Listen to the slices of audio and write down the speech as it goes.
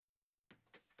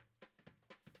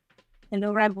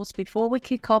Hello, Rebels. Before we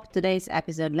kick off today's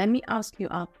episode, let me ask you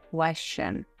a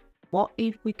question. What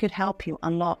if we could help you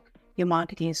unlock your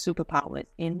marketing superpowers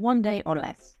in 1 day or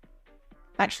less?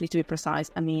 Actually, to be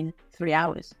precise, 3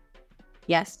 hours.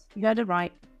 Yes, you heard it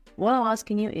right. What I'm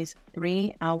asking you is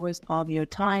 3 hours of your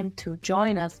time to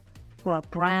join us for a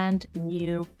brand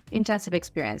new intensive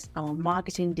experience, our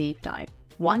marketing deep dive.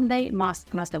 1 day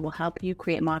masterclass that will help you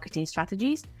create marketing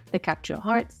strategies that capture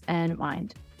hearts and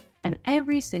mind. And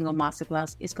every single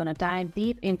masterclass is going to dive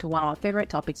deep into one of our favorite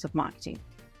topics of marketing.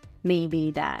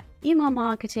 Maybe that email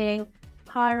marketing,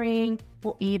 hiring,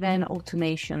 or even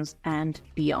automations and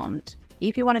beyond.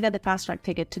 If you want to get the fast track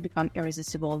ticket to become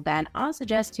irresistible, then I'll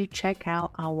suggest you check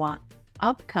out our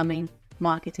upcoming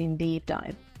marketing deep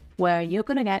dive, where you're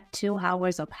going to get 2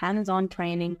 hours of hands-on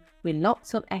training with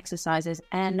lots of exercises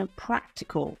and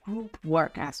practical group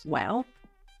work as well,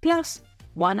 plus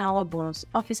 1 hour bonus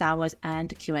office hours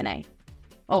and Q&A.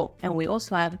 Oh, and we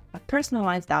also have a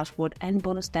personalized dashboard and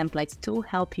bonus templates to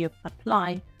help you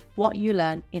apply what you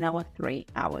learn in our 3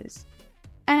 hours.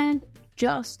 And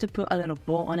just to put a little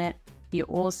bow on it, you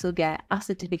also get a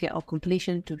certificate of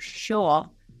completion to show off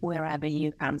wherever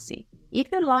you fancy.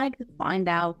 If you'd like to find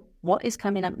out what is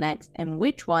coming up next and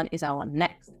which one is our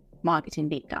next marketing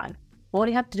deep dive, all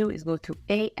you have to do is go to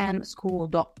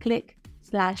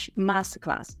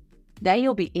amschool.click/masterclass. There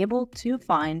you'll be able to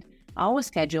find our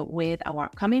schedule with our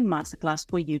upcoming masterclass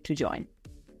for you to join.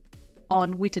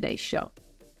 On with today's show.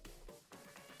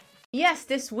 Yes,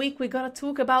 this week we gotta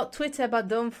talk about Twitter, but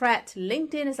don't fret.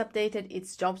 LinkedIn has updated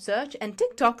its job search and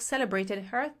TikTok celebrated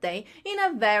Earth Day in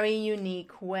a very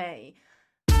unique way.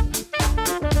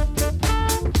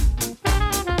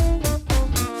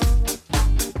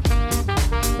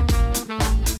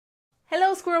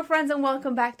 Hello Squirrel friends and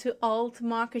welcome back to Alt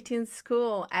Marketing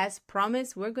School. As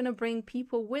promised, we're going to bring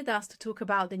people with us to talk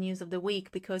about the news of the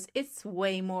week because it's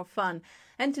way more fun.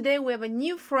 And today we have a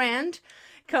new friend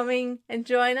coming and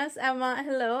join us. Emma,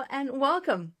 hello and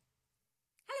welcome.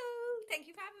 Hello, thank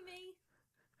you for having me.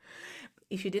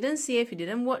 If you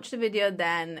didn't watch the video,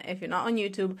 then if you're not on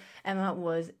YouTube, Emma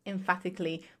was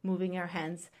emphatically moving her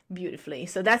hands beautifully.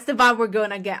 So that's the vibe we're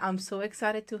going to get. I'm so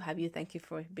excited to have you. Thank you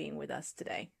for being with us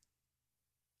today.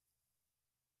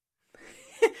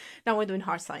 Now we're doing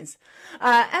heart signs.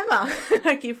 Emma,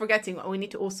 I keep forgetting. We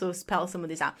need to also spell some of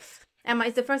this out. Emma,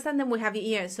 it's the first time that we have you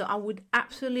here, so I would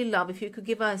absolutely love if you could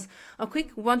give us a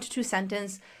quick 1 to 2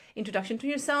 sentence introduction to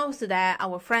yourself so that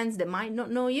our friends that might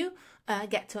not know you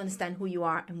get to understand who you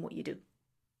are and what you do.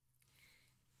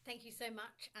 Thank you so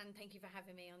much, and thank you for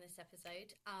having me on this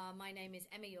episode. My name is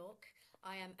Emma York.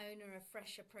 I am owner of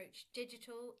Fresh Approach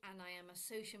Digital, and I am a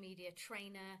social media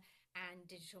trainer and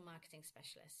digital marketing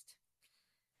specialist.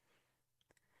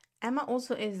 Emma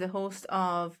also is the host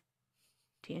of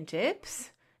Tea and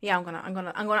Tips. Yeah, I'm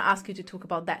gonna ask you to talk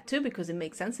about that too because it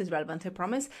makes sense. It's relevant, I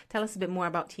promise. Tell us a bit more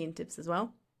about Tea and Tips as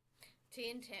well. Tea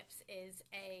and Tips is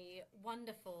a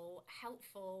wonderful,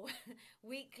 helpful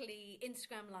weekly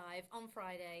Instagram Live on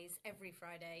Fridays, every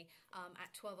Friday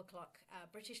at 12 o'clock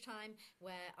British time,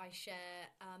 where I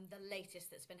share the latest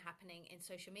that's been happening in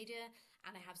social media.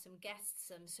 And I have some guests,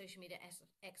 some social media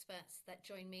experts that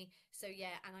join me. So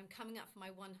yeah, and I'm coming up for my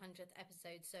 100th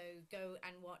episode. So go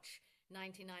and watch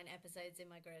 99 episodes in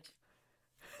my grid.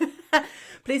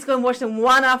 Please go and watch them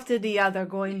one after the other,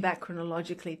 going back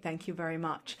chronologically. Thank you very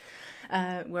much.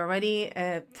 We're already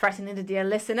threatening the dear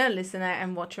listener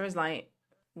and watchers, like,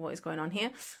 what is going on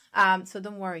here? So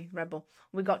don't worry, Rebel,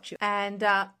 we got you. And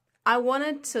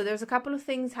there's a couple of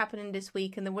things happening this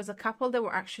week, and there was a couple that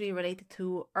were actually related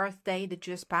to Earth Day that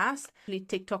just passed.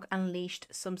 TikTok unleashed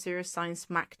some serious science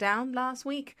smackdown last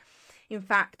week. In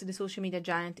fact, the social media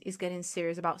giant is getting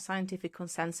serious about scientific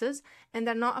consensus, and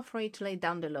they're not afraid to lay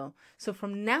down the law. So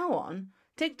from now on,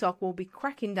 TikTok will be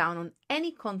cracking down on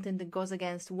any content that goes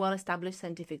against well-established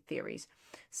scientific theories.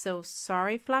 So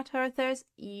sorry, flat earthers,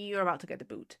 you're about to get the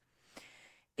boot.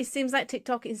 It seems like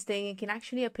TikTok is taking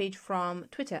actually a page from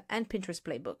Twitter and Pinterest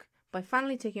playbook by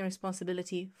finally taking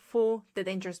responsibility for the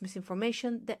dangerous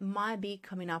misinformation that might be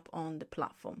coming up on the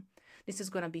platform. This is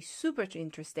going to be super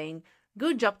interesting.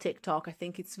 Good job, TikTok. I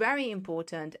think it's very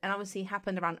important, and obviously it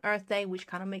happened around Earth Day, which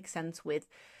kind of makes sense with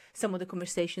some of the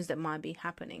conversations that might be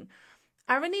happening.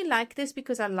 I really like this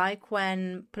because I like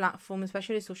when platforms,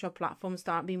 especially social platforms,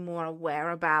 start being more aware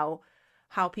about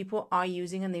how people are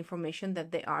using and the information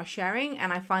that they are sharing.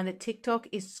 And I find that TikTok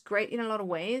is great in a lot of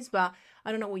ways, but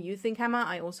I don't know what you think, Emma.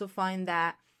 I also find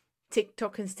that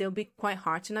TikTok can still be quite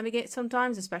hard to navigate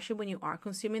sometimes, especially when you are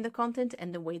consuming the content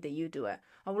and the way that you do it.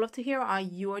 I would love to hear how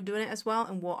you are doing it as well,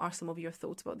 and what are some of your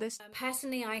thoughts about this?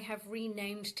 Personally, I have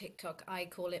renamed TikTok. I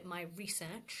call it my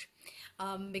research.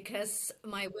 Because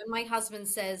when my husband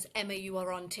says, Emma, you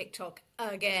are on TikTok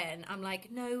again, I'm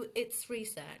like, no, it's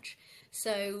research.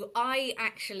 So I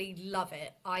actually love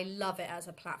it. I love it as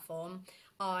a platform.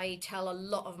 I tell a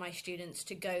lot of my students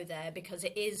to go there because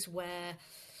it is where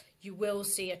you will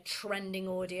see a trending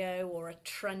audio or a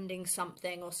trending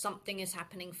something, or something is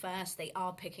happening first. They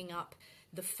are picking up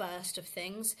the first of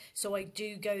things. So I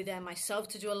do go there myself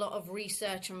to do a lot of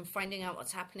research and finding out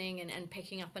what's happening and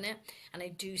picking up on it. And I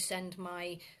do send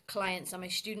my clients and my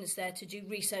students there to do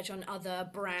research on other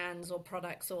brands or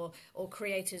products or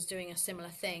creators doing a similar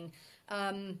thing.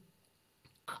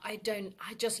 I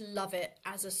just love it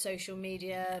as a social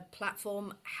media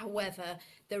platform. However,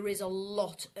 there is a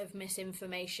lot of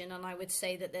misinformation, and I would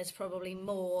say that there's probably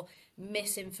more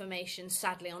misinformation,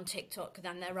 sadly, on TikTok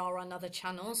than there are on other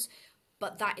channels.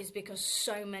 But that is because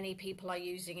so many people are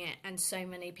using it and so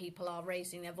many people are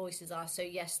raising their voices. So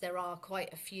yes, there are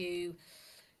quite a few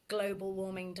global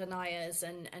warming deniers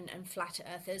and flat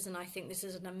earthers, and I think this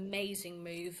is an amazing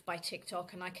move by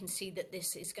TikTok, and I can see that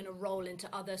this is going to roll into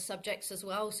other subjects as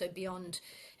well, so beyond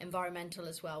environmental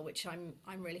as well, which I'm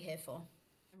really here for.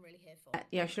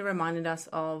 Yeah, she reminded us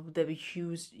of the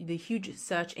huge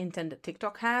search intent that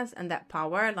TikTok has and that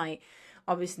power, like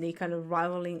obviously kind of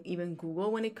rivaling even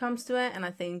Google when it comes to it. And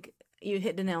I think you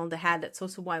hit the nail on the head. That's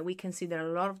also why we can see there are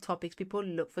a lot of topics people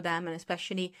look for them, and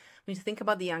especially when you think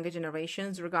about the younger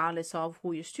generations, regardless of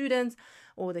who your students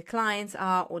or the clients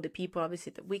are or the people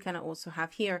obviously that we kind of also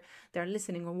have here, they're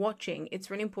listening or watching. It's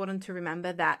really important to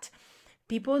remember that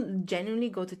people genuinely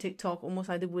go to TikTok almost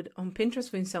like they would on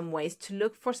Pinterest in some ways to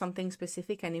look for something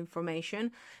specific and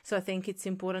information. So I think it's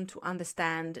important to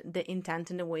understand the intent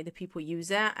and the way that people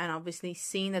use it. And obviously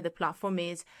seeing that the platform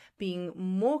is being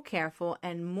more careful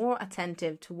and more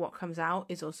attentive to what comes out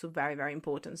is also very, very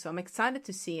important. So I'm excited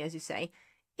to see, as you say,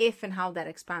 if and how that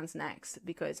expands next,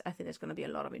 because I think there's going to be a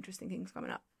lot of interesting things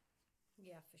coming up.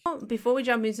 Yeah, for sure. Before we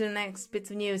jump into the next bits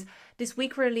of news, this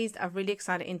week we released a really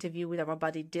exciting interview with our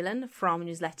buddy Dylan from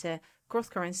newsletter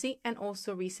Growth Currency and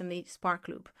also recently Spark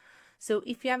Loop. So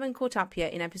if you haven't caught up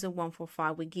yet, in episode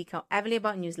 145, we geek out heavily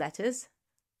about newsletters,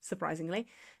 surprisingly.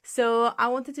 So I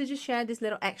wanted to just share this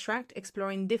little extract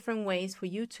exploring different ways for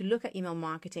you to look at email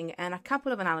marketing and a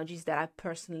couple of analogies that I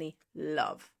personally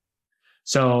love.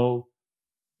 So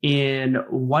in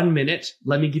 1 minute,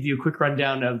 let me give you a quick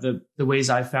rundown of the ways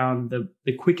I found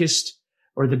the quickest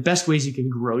or the best ways you can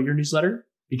grow your newsletter,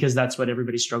 because that's what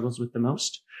everybody struggles with the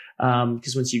most.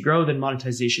 Because once you grow, then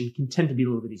monetization can tend to be a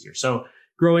little bit easier. So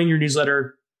growing your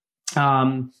newsletter,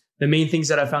 the main things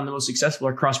that I found the most successful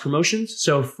are cross promotions.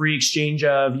 So free exchange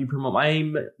of you promote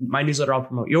my newsletter, I'll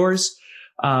promote yours.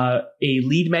 A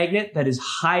lead magnet that is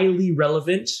highly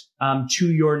relevant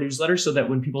to your newsletter, so that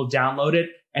when people download it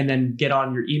and then get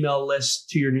on your email list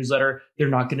to your newsletter,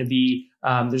 there's not going to be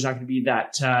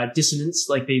that dissonance.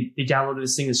 Like they downloaded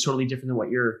this thing that's totally different than what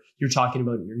you're talking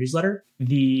about in your newsletter.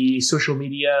 The social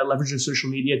media, leverage of social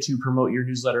media to promote your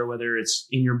newsletter, whether it's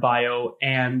in your bio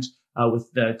and with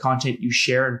the content you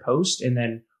share and post, and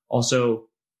then also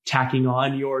tacking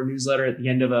on your newsletter at the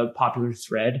end of a popular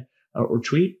thread or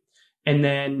tweet. And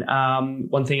then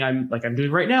one thing I'm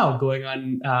doing right now, going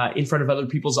on in front of other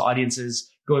people's audiences,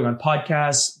 going on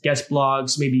podcasts, guest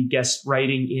blogs, maybe guest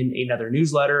writing in another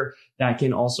newsletter that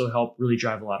can also help really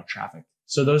drive a lot of traffic.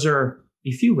 So those are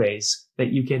a few ways that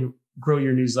you can grow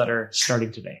your newsletter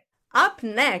starting today. Up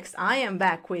next, I am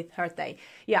back with Earth Day.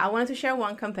 Yeah, I wanted to share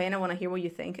one campaign. I want to hear what you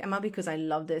think, Emma, because I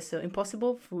love this. So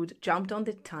Impossible Food jumped on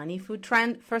the tiny food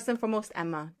trend. First and foremost,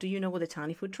 Emma, do you know what the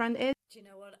tiny food trend is? Do you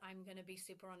know what? I'm going to be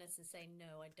super honest and say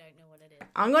no, I don't know what it is.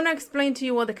 I'm going to explain to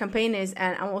you what the campaign is,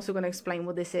 and I'm also going to explain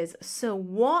what this is. So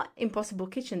what Impossible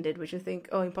Kitchen did, which you think,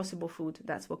 oh, Impossible Food,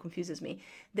 that's what confuses me.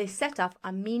 They set up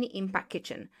a mini impact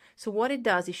kitchen. So what it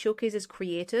does is showcases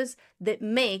creators that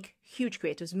make huge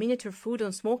creators, miniature food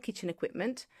on small kitchen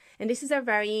equipment. And this is a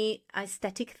very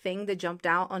aesthetic thing that jumped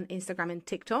out on Instagram and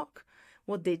TikTok.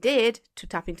 What they did to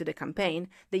tap into the campaign,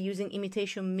 they're using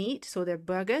imitation meat, so they're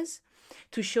burgers,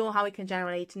 to show how it can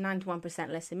generate 91%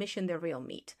 less emission than real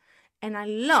meat. And I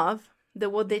love that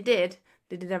what they did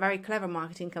a very clever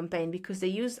marketing campaign, because they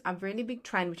used a really big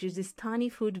trend, which is these tiny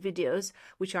food videos,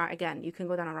 which are, again, you can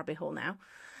go down a rabbit hole now.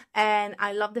 And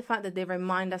I love the fact that they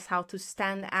remind us how to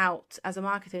stand out as a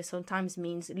marketer sometimes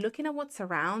means looking at what's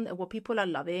around and what people are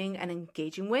loving and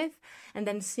engaging with, and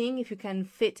then seeing if you can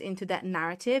fit into that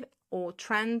narrative or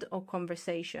trend or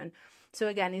conversation. So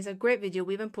again, it's a great video.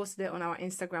 We even posted it on our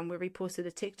Instagram. We reposted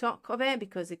a TikTok of it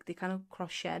because they kind of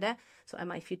cross-shared it. So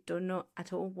Emma, if you don't know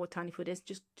at all what tiny food is,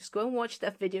 just go and watch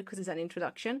that video because it's an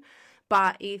introduction.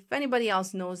 But if anybody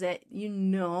else knows it, you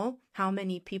know how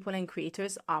many people and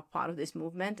creators are part of this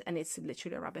movement, and it's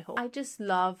literally a rabbit hole. I just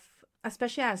love,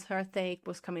 especially as her take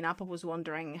was coming up, I was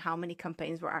wondering how many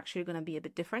campaigns were actually going to be a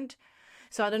bit different.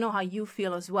 So I don't know how you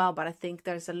feel as well, but I think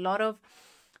there's a lot of,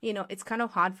 it's kind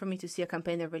of hard for me to see a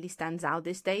campaign that really stands out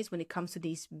these days when it comes to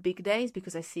these big days,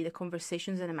 because I see the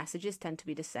conversations and the messages tend to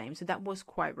be the same. So that was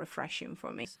quite refreshing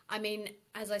for me. I mean,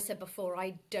 as I said before,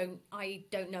 I don't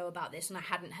know about this and I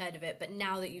hadn't heard of it, but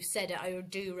now that you've said it, I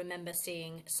do remember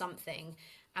seeing something.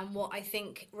 And what I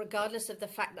think, regardless of the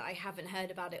fact that I haven't heard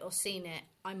about it or seen it,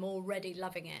 I'm already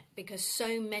loving it, because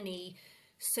so many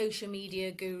social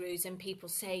media gurus and people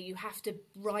say you have to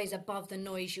rise above the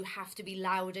noise, you have to be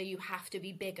louder, you have to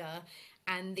be bigger.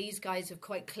 And these guys have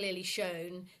quite clearly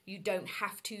shown you don't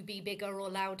have to be bigger or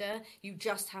louder. You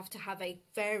just have to have a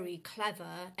very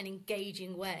clever and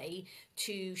engaging way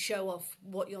to show off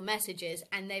what your message is.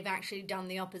 And they've actually done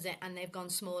the opposite, and they've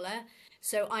gone smaller.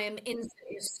 So I am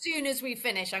as soon as we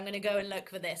finish, I'm going to go and look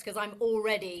for this, because I'm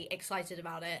already excited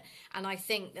about it. And I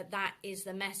think that is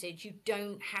the message. You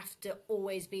don't have to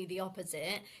always be the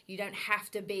opposite. You don't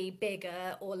have to be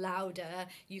bigger or louder.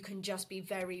 You can just be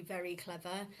very, very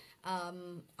clever.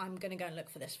 I'm going to go and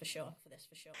look for this for sure.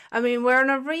 I mean, we're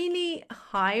on a really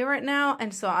high right now,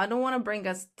 and so I don't want to bring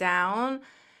us down,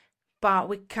 but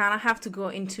we kind of have to go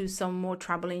into some more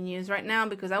troubling news right now,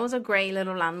 because that was a great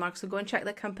little landmark. So go and check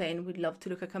the campaign. We'd love to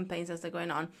look at campaigns as they're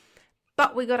going on.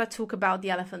 But we got to talk about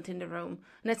the elephant in the room.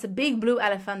 And it's a big blue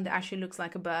elephant that actually looks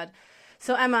like a bird.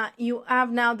 So Emma, you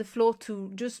have now the floor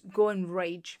to just go and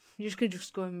rage. You just could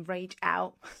just go and rage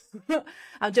out.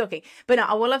 I'm joking. But no,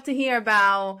 I would love to hear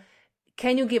about,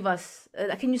 can you give us,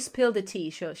 can you spill the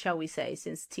tea, shall we say,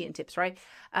 since tea and tips, right?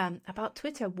 About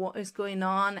Twitter, what is going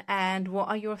on and what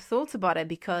are your thoughts about it?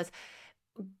 Because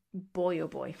boy, oh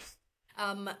boy.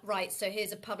 Right, so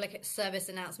here's a public service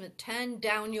announcement. Turn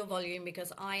down your volume,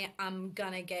 because I am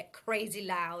gonna get crazy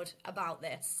loud about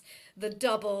this.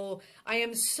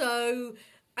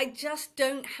 I just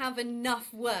don't have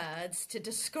enough words to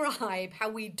describe how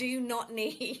we do not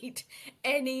need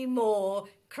any more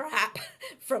crap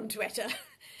from Twitter.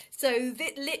 So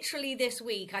literally this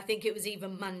week, I think it was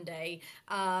even Monday,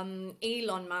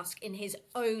 Elon Musk in his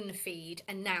own feed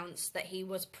announced that he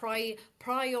was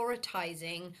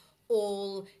prioritizing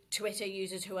all Twitter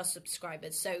users who are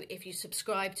subscribers. So if you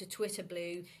subscribe to Twitter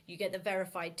Blue, you get the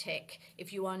verified tick.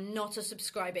 If you are not a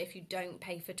subscriber, if you don't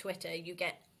pay for Twitter, you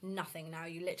get nothing now.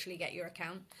 You literally get your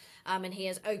account. And he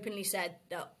has openly said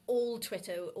that all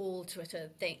Twitter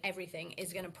everything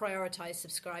is going to prioritize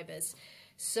subscribers.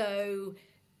 So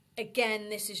again,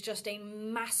 this is just a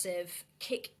massive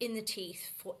kick in the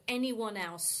teeth for anyone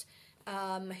else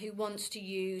who wants to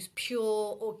use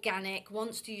pure organic,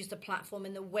 wants to use the platform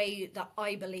in the way that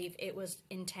I believe it was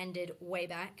intended way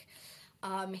back.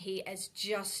 He is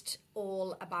just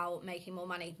all about making more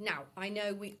money. Now, I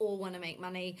know we all want to make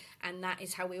money, and that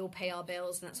is how we all pay our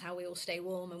bills, and that's how we all stay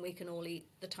warm, and we can all eat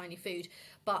the tiny food.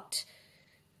 But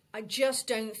I just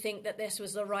don't think that this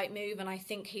was the right move, and I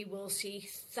think he will see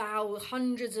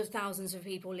hundreds of thousands of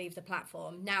people leave the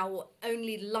platform. Now,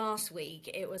 only last week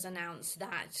it was announced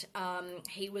that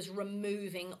he was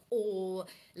removing all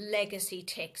legacy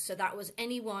ticks. So that was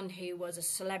anyone who was a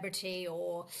celebrity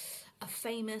or a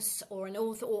famous or an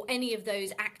author or any of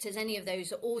those actors, any of those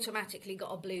that automatically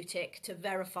got a blue tick to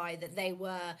verify that they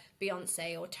were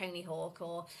Beyonce or Tony Hawk,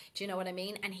 or do you know what I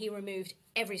mean? And he removed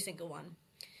every single one.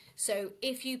 So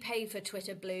if you pay for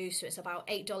Twitter Blue, so it's about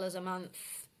 $8 a month,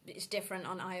 it's different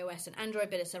on iOS and Android,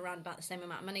 but it's around about the same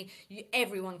amount of money.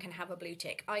 Everyone can have a blue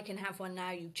tick. I can have one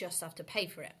now, you just have to pay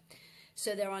for it.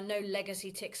 So there are no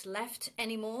legacy ticks left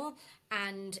anymore.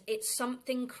 And it's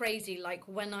something crazy, like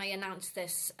when I announced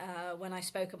this, when I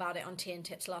spoke about it on Tea and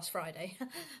Tips last Friday,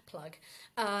 plug,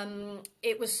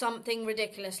 it was something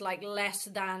ridiculous, like less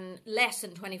than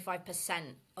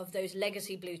 25% of those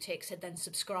legacy blue ticks had then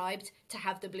subscribed to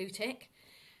have the blue tick.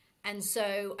 And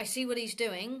so I see what he's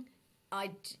doing.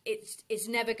 It's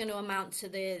never going to amount to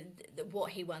the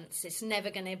what he wants. It's never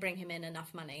going to bring him in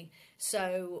enough money.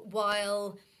 So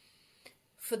while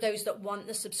for those that want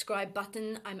the subscribe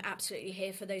button, I'm absolutely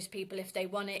here for those people. If they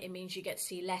want it, it means you get to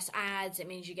see less ads. It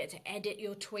means you get to edit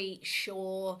your tweet.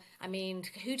 Sure. I mean,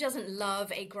 who doesn't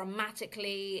love a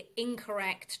grammatically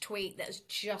incorrect tweet that's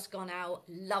just gone out?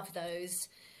 Love those.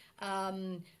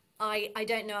 I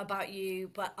don't know about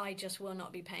you, but I just will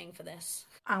not be paying for this.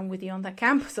 I'm with you on that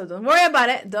camp, so don't worry about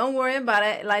it. Don't worry about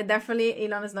it. Like, definitely,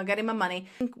 Elon is not getting my money.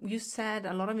 You said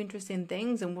a lot of interesting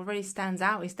things, and what really stands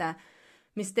out is that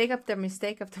mistake after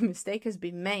mistake after mistake has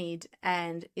been made,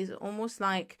 and it's almost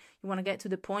like you want to get to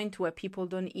the point where people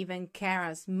don't even care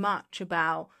as much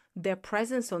about their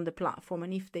presence on the platform.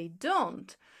 And if they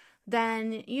don't,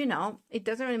 then, you know, it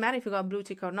doesn't really matter if you got a blue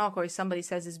tick or not, or if somebody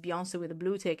says it's Beyonce with a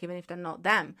blue tick, even if they're not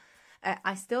them.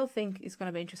 I still think it's going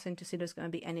to be interesting to see if there's going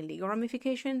to be any legal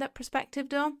ramification in that perspective,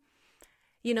 though.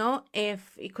 You know,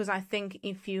 because I think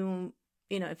if you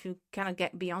kind of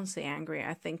get Beyonce angry,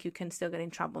 I think you can still get in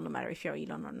trouble no matter if you're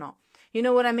Elon or not. You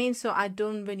know what I mean? So I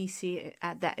don't really see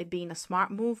it being a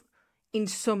smart move in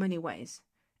so many ways.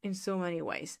 In so many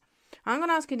ways. I'm going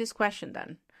to ask you this question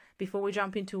then, before we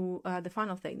jump into the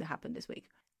final thing that happened this week.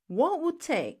 What would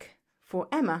take for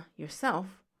Emma,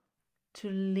 yourself, to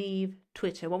leave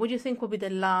Twitter? What would you think would be the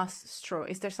last straw?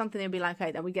 Is there something that'd be like,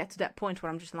 hey, that we get to that point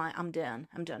where I'm just like, I'm done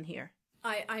here?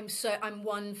 I'm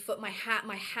 1 foot. My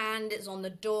hand is on the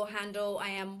door handle. I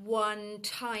am one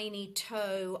tiny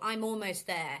toe. I'm almost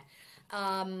there.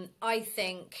 I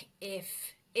think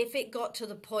if it got to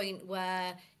the point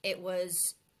where it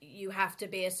was you have to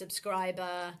be a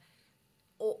subscriber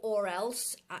or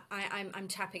else, I'm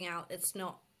tapping out. It's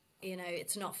not,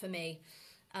 it's not for me.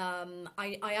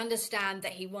 I understand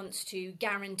that he wants to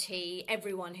guarantee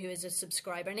everyone who is a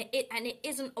subscriber, and it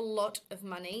isn't a lot of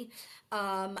money.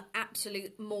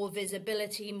 Absolute more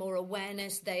visibility, more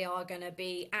awareness. They are going to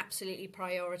be absolutely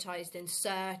prioritized in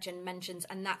search and mentions,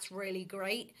 and that's really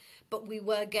great. But we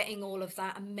were getting all of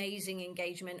that amazing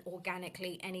engagement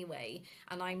organically anyway,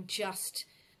 and I'm just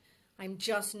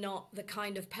not the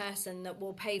kind of person that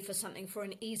will pay for something for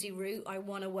an easy route. I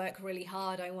want to work really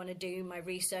hard. I want to do my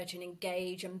research and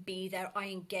engage and be there. I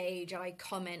engage, I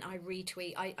comment, I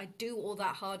retweet. I do all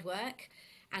that hard work,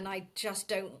 and I just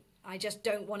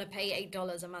don't want to pay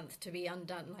 $8 a month to be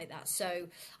undone like that. So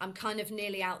I'm kind of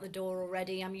nearly out the door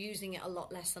already. I'm using it a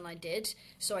lot less than I did.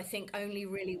 So I think only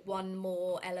really one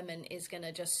more element is going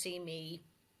to just see me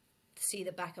see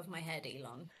the back of my head,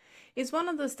 Elon. It's one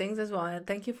of those things as well. And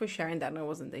thank you for sharing that. And it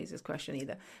wasn't the easiest question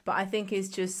either. But I think it's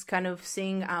just kind of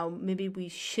seeing how maybe we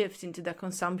shift into the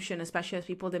consumption, especially as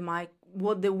people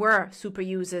they were super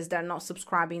users, they're not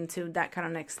subscribing to that kind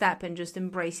of next step, and just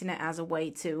embracing it as a way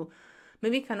to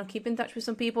maybe kind of keep in touch with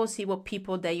some people, see what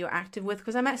people that you're active with.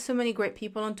 Because I met so many great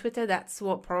people on Twitter. That's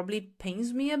what probably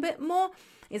pains me a bit more.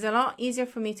 It's a lot easier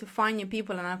for me to find new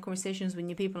people and have conversations with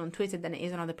new people on Twitter than it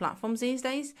is on other platforms these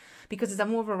days, because there's a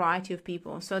more variety of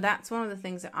people. So that's one of the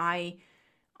things that I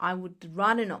would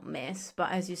rather not miss.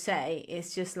 But as you say,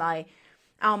 it's just like,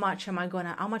 how much time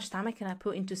can I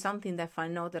put into something that if I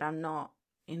know that I'm not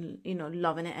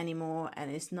loving it anymore,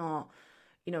 and it's not,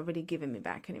 really giving me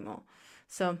back anymore.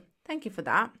 So thank you for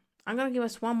that. I'm going to give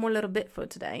us one more little bit for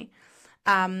today.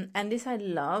 And this I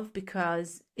love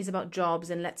because it's about jobs,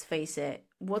 and let's face it,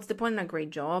 what's the point in a great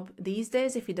job these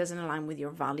days if it doesn't align with your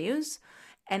values?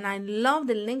 And I love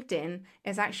that LinkedIn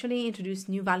has actually introduced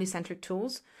new value-centric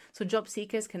tools. So job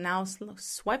seekers can now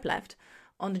swipe left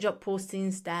on the job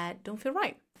postings that don't feel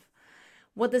right.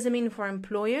 What does it mean for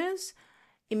employers?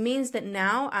 It means that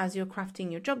now, as you're crafting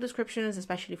your job descriptions,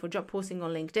 especially for job posting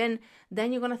on LinkedIn,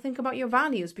 then you're going to think about your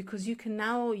values, because you can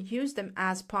now use them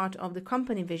as part of the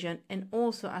company vision and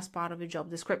also as part of your job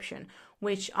description,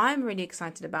 which I'm really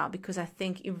excited about, because I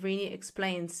think it really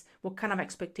explains what kind of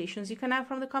expectations you can have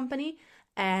from the company.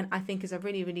 And I think it's a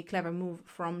really, really clever move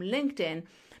from LinkedIn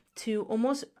to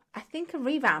almost, I think, a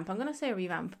revamp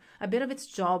a bit of its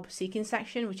job seeking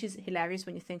section, which is hilarious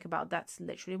when you think about that's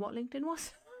literally what LinkedIn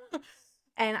was.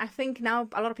 And I think now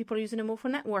a lot of people are using it more for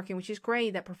networking, which is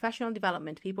great, that professional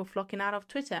development, people flocking out of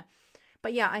Twitter.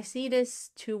 But yeah, I see this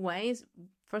two ways.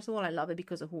 First of all, I love it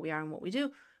because of who we are and what we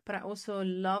do. But I also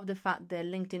love the fact that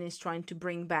LinkedIn is trying to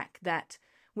bring back that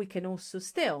we can also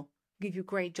still give you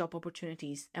great job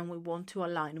opportunities. And we want to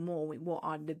align more with what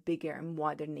are the bigger and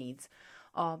wider needs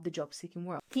of the job seeking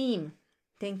world. Team,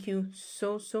 thank you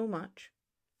so, so much.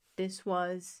 This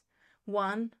was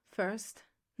one first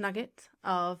nugget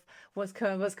of what's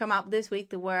come up this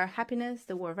week. There were happiness,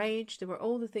 there were rage, there were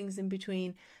all the things in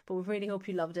between, but we really hope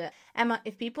you loved it. Emma,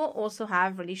 if people also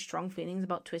have really strong feelings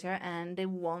about Twitter and they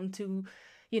want to,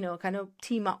 kind of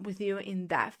team up with you in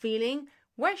that feeling,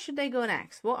 where should they go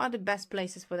next? What are the best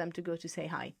places for them to go to say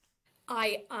hi?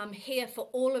 I am here for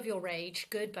all of your rage,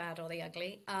 good, bad, or the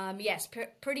ugly. Yes,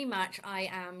 pretty much I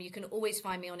am. You can always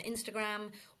find me on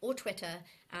Instagram or Twitter,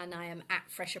 and I am at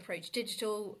Fresh Approach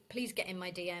Digital. Please get in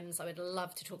my DMs. I would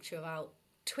love to talk to you about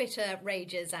Twitter,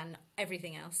 rages, and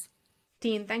everything else.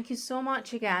 Dean, thank you so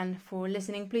much again for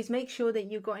listening. Please make sure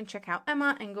that you go and check out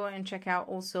Emma and go and check out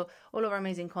also all of our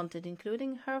amazing content,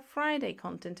 including her Friday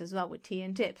content as well with tea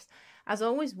and tips. As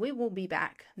always, we will be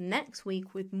back next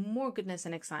week with more goodness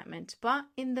and excitement. But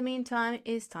in the meantime,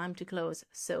 it's time to close.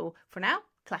 So for now,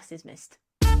 class is missed.